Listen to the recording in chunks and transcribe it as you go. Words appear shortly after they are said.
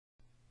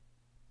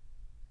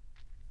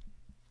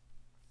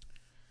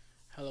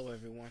Hello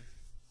everyone,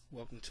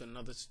 welcome to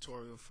another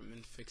tutorial from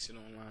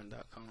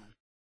InFixItOnline.com.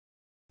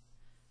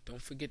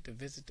 Don't forget to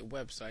visit the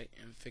website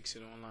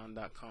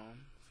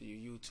InFixItOnline.com for your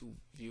YouTube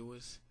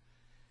viewers,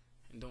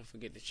 and don't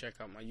forget to check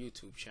out my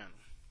YouTube channel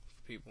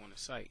for people on the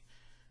site.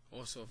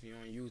 Also, if you're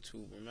on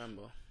YouTube,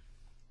 remember,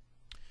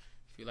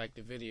 if you like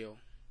the video,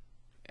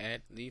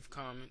 leave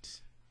comments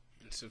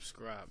and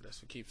subscribe.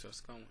 That's what keeps us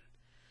going.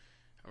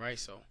 Alright,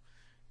 so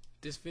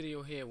this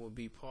video here will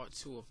be part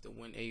 2 of the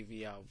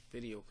WINAVI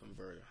video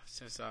converter.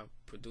 Since I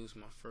produced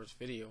my first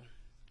video,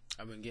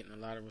 I've been getting a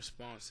lot of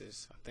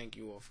responses. I thank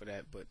you all for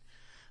that, but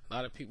a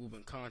lot of people have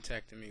been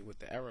contacting me with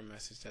the error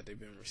message that they've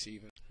been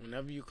receiving.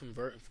 Whenever you're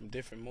converting from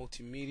different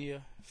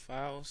multimedia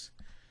files,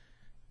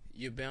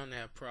 you're bound to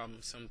have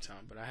problems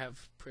sometime, but I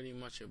have pretty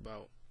much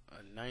about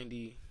a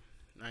 90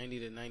 to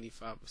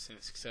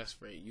 95% success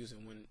rate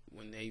using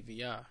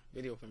WINAVI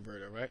video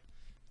converter, right?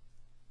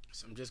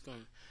 So I'm just going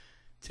to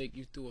take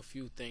you through a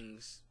few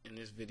things in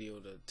this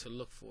video to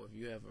look for if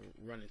you ever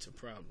run into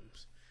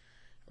problems.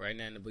 Right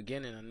now, in the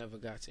beginning, I never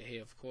got to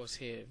here. Of course,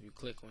 here, if you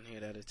click on here,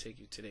 that'll take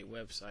you to their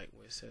website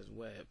where it says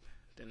web.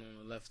 Then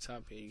on the left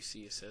top here, you see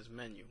it says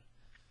menu.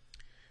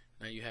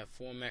 Now you have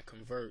format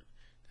convert.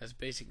 That's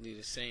basically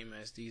the same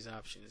as these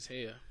options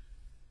here,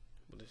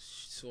 but it's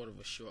sort of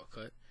a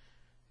shortcut.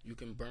 You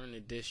can burn the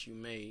disk you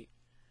made,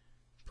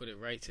 put it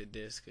right to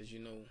disk, because you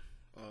know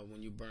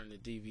when you burn the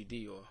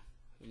DVD or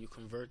when you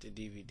convert the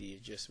DVD,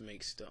 it just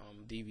makes the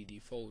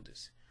DVD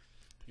folders.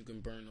 You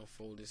can burn those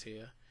folders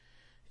here.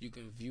 You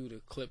can view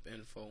the clip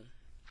info.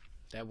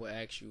 That will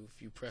ask you,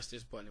 if you press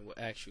this button, it will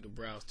ask you to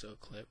browse to a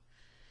clip.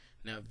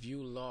 Now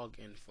view log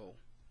info.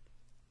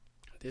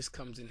 This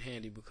comes in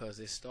handy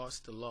because it starts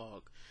the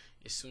log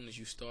as soon as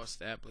you start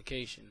the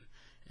application,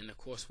 and of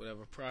course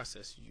whatever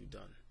process you've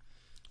done.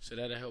 So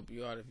that'll help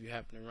you out if you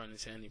happen to run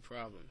into any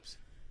problems.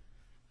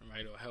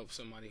 Alright, or help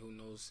somebody who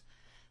knows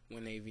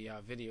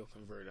WINAVI video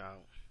converter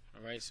out.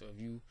 Alright, so if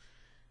you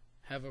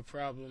have a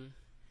problem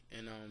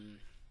and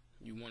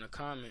you want to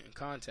comment and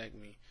contact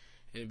me,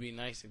 it'd be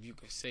nice if you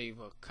can save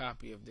a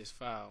copy of this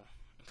file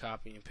and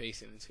copy and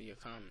paste it into your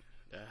comment.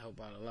 That'll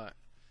help out a lot.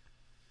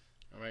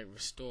 Alright,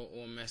 restore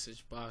all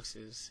message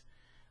boxes,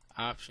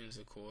 options,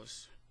 of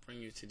course,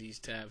 bring you to these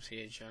tabs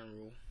here,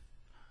 general,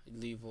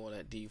 leave all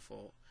at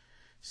default,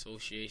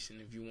 association.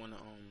 If you want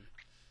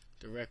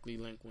to directly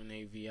link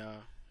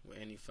WINAVI with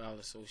any file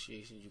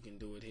association, you can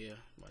do it here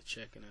by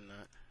checking or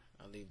not.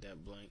 I'll leave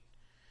that blank.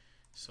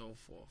 So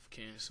forth.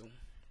 Cancel.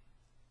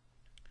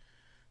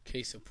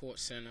 Case support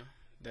center.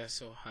 That's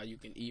how you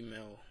can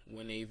email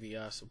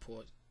WINAVI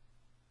support,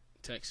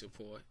 tech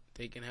support.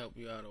 They can help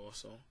you out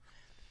also.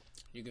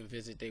 You can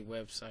visit their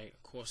website.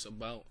 Of course,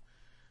 about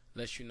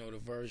lets you know the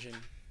version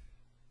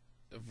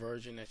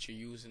that you're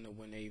using, the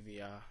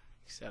WINAVI,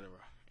 etc.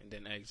 And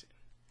then exit.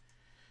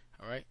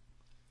 Alright.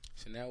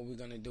 So now what we're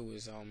gonna do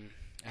is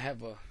I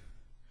have a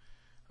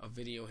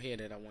video here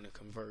that I want to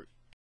convert.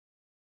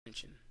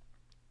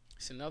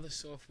 It's another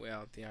software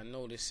out there. I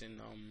noticed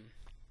in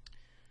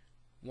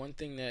one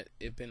thing that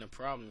it been a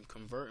problem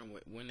converting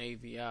with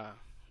WINAVI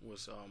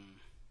was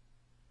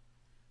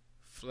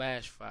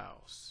flash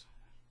files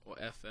or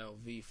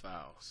FLV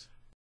files.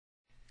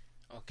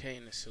 Okay,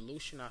 and the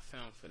solution I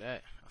found for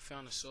that, I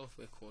found a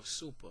software called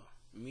Super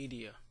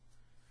Media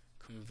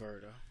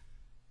Converter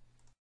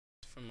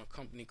from a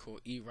company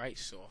called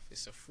eWriteSoft.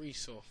 It's a free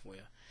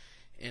software,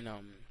 and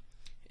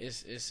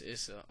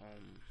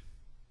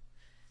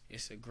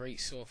it's a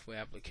great software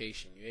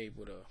application. You're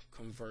able to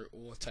convert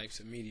all types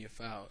of media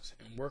files,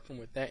 and working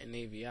with that in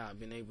AVI, I've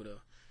been able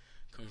to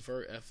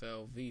convert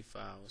FLV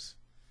files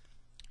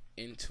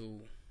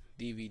into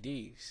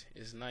DVDs.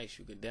 It's nice.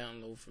 You could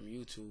download from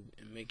YouTube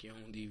and make your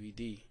own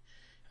DVD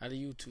out of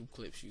YouTube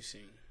clips you've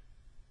seen.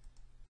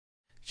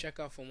 Check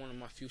out for one of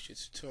my future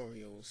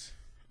tutorials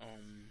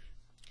on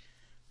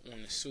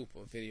the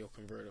Super video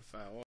converter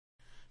file.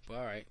 But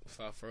alright,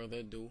 without further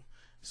ado,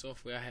 the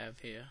software I have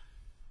here,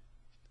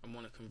 I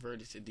want to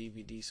convert it to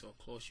DVD, so of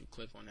course you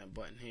click on that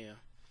button here.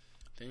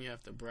 Then you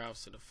have to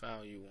browse to the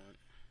file you want.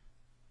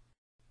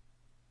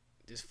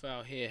 This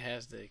file here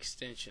has the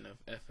extension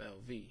of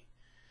FLV.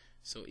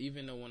 So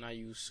even though when I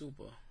use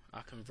Super,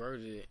 I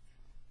converted it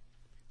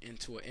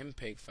into an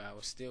MPEG file,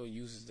 it still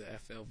uses the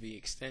FLV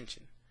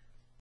extension.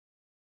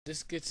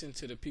 This gets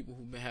into the people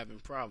who've been having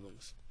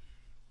problems.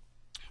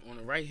 On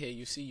the right here,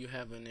 you see you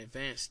have an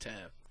advanced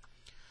tab.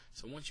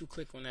 So once you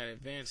click on that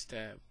advanced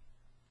tab,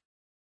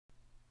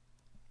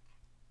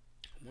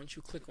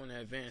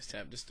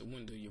 this is the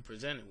window you're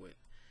presented with,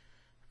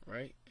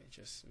 right? And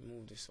just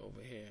move this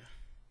over here.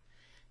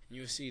 And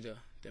you'll see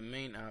the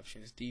main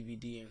options: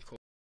 DVD encoder,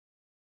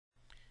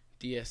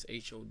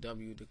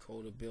 DSHOW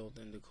decoder,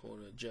 built-in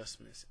decoder,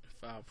 adjustments, and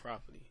file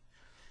property.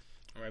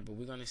 Alright, but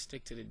we're going to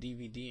stick to the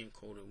DVD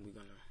encoder. We're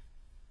going to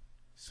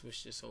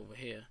switch this over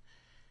here,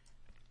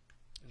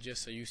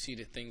 just so you see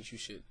the things you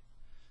should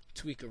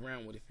tweak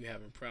around with if you're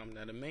having problems.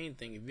 Now the main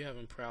thing, if you're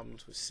having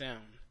problems with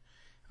sound,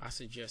 I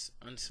suggest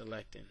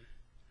unselecting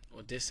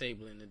or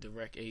disabling the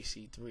direct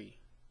AC3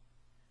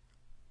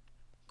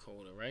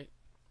 coder, right?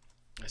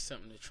 That's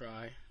something to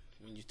try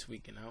when you're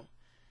tweaking out.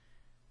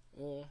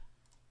 Or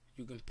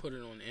you can put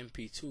it on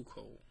MP2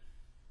 code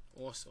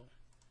also.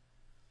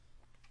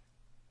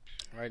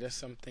 Alright, that's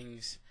some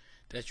things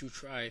that you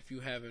try if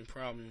you're having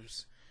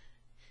problems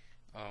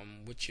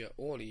with your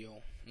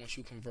audio once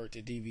you convert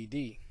to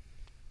DVD.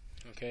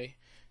 Okay,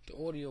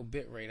 the audio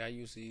bitrate I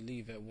usually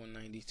leave at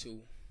 192.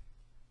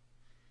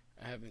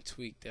 I haven't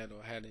tweaked that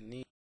or had a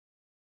need.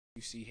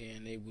 You see here,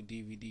 enable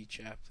DVD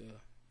chapter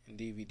and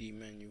DVD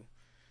menu.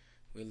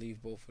 We'll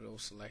leave both of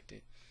those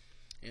selected.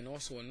 And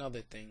also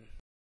another thing,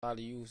 a lot of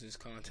users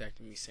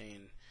contacted me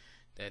saying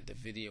that the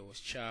video is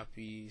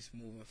choppy, it's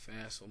moving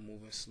fast or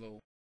moving slow.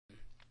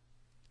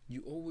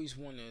 You always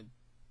want to,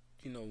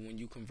 when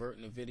you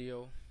converting a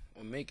video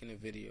or making a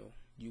video,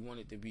 you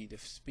want it to be the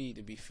speed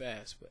to be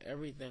fast. But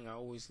everything I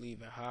always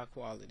leave at higher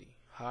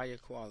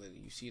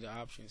quality. You see the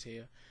options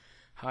here: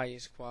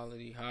 highest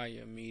quality,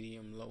 higher,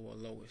 medium, lower,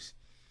 lowest.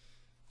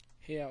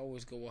 Here I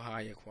always go with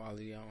higher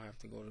quality. I don't have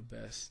to go to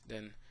best.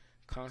 Then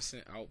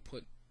constant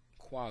output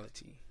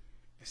quality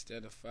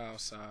instead of file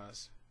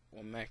size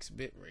or max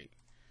bit rate.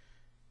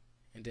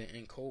 And then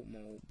encode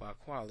mode by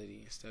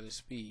quality instead of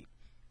speed.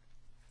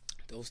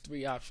 Those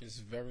three options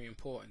is very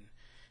important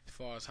as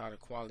far as how the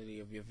quality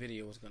of your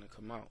video is going to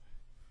come out.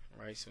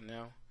 Alright, so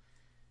now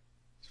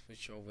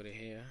switch over to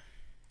here.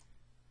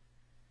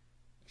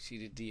 You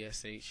see the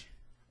DSH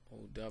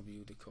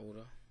OW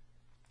decoder,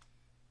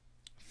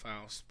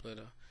 file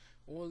splitter.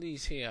 All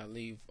these here I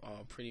leave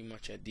pretty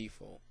much at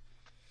default,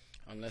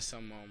 unless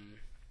I'm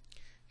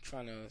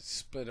trying to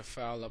split a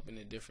file up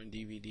into different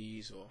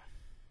DVDs or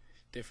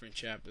different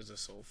chapters or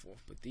so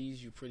forth. But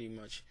these you pretty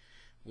much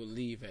will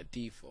leave at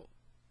default.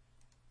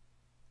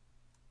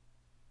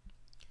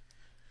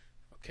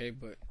 Okay,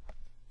 but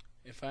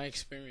if I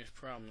experience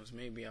problems,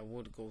 maybe I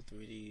would go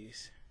through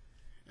these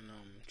and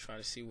try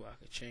to see where I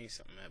could change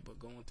something at. But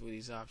going through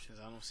these options,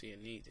 I don't see a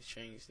need to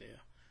change there.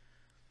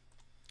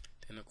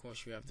 Then of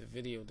course you have the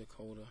video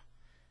decoder.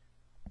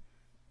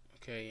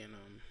 Okay, and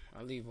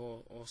I leave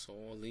also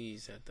all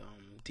these at the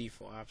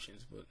default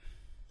options, but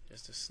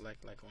just to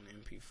select, like on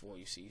MP4,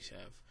 you see you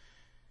have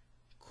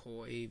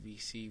core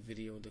AVC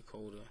video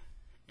decoder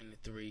and the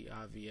 3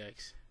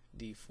 IVX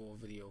D4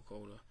 video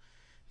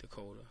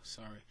decoder.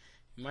 Sorry.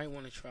 You might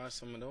want to try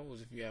some of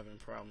those if you're having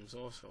problems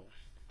also.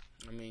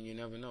 I mean, you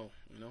never know,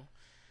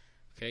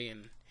 Okay,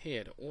 and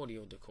here, the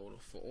audio decoder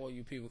for all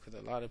you people, because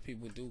a lot of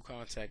people do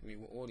contact me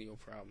with audio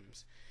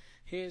problems.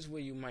 Here's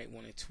where you might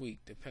want to tweak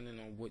depending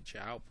on what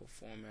your output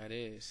format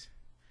is.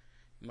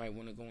 You might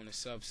want to go in the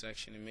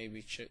subsection and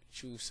maybe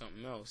choose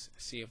something else,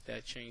 see if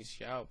that changes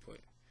your output.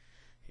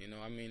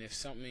 I mean, if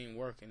something ain't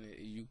working,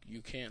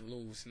 you can't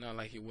lose. It's not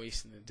like you're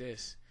wasting the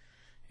disc.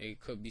 It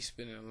could be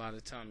spending a lot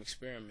of time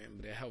experimenting,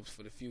 but it helps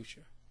for the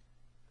future.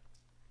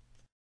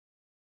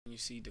 You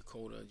see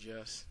decoder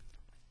adjust.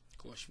 Of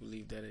course, you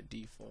leave that at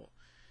default.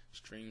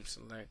 Stream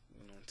select,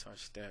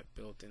 touch that.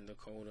 Built-in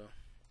decoder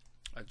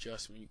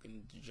adjustment. You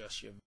can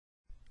adjust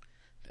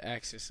the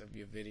axis of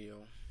your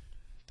video,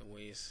 the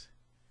way it's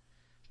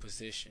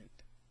positioned,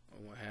 or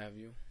what have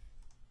you.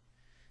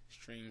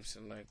 Stream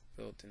select,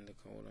 built-in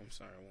decoder. I'm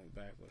sorry, I went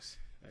backwards.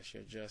 That's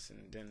your adjusting.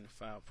 And then the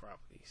file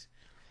properties.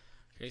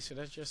 Okay, so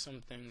that's just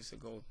some things to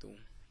go through.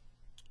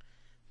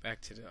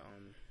 Back to the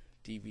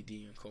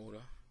DVD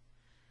encoder.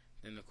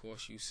 Then of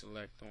course you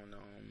select on the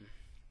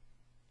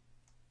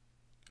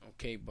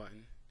OK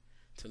button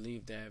to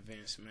leave the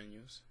advanced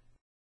menus.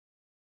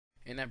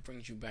 And that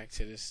brings you back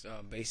to this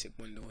basic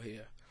window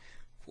here.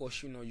 Of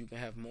course, you can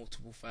have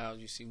multiple files.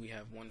 You see we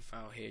have one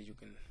file here. You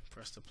can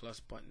press the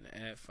plus button to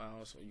add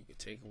files, or you can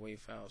take away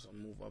files or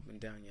move up and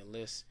down your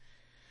list.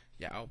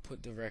 Your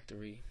output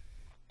directory.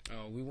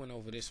 We went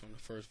over this on the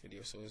first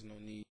video, so there's no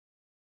need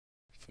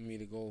for me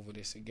to go over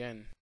this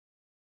again.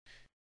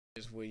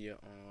 This is where your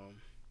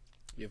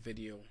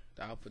video,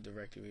 the output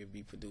directory, will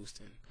be produced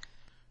in.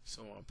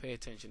 So pay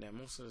attention to that.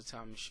 Most of the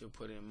time, it should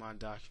put it in my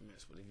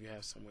documents, but if you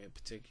have somewhere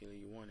particular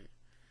you want it,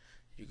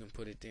 you can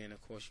put it there. And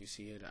of course, you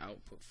see here the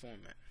output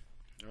format.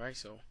 All right,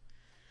 so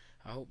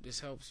I hope this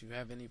helps. If you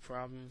have any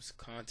problems,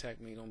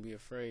 contact me. Don't be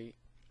afraid.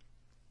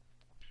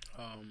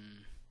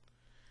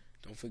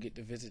 Don't forget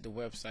to visit the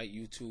website,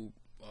 YouTube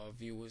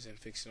viewers, and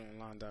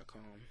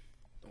FixItOnline.com.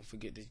 Don't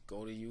forget to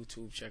go to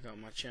YouTube, check out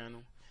my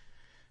channel.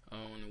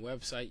 On the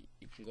website,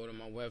 you can go to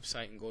my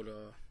website and go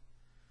to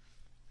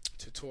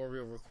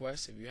tutorial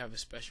requests. If you have a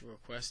special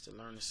request to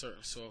learn a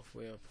certain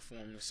software,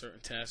 perform a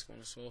certain task on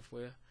the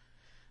software,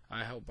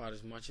 I help out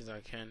as much as I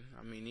can.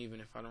 I mean, even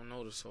if I don't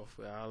know the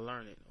software, I'll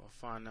learn it or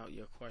find out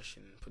your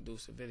question and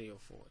produce a video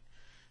for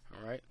it.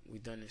 Alright,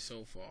 we've done it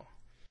so far.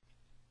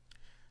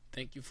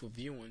 Thank you for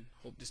viewing.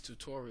 Hope this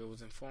tutorial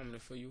was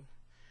informative for you.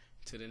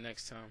 Till the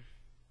next time,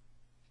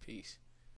 peace.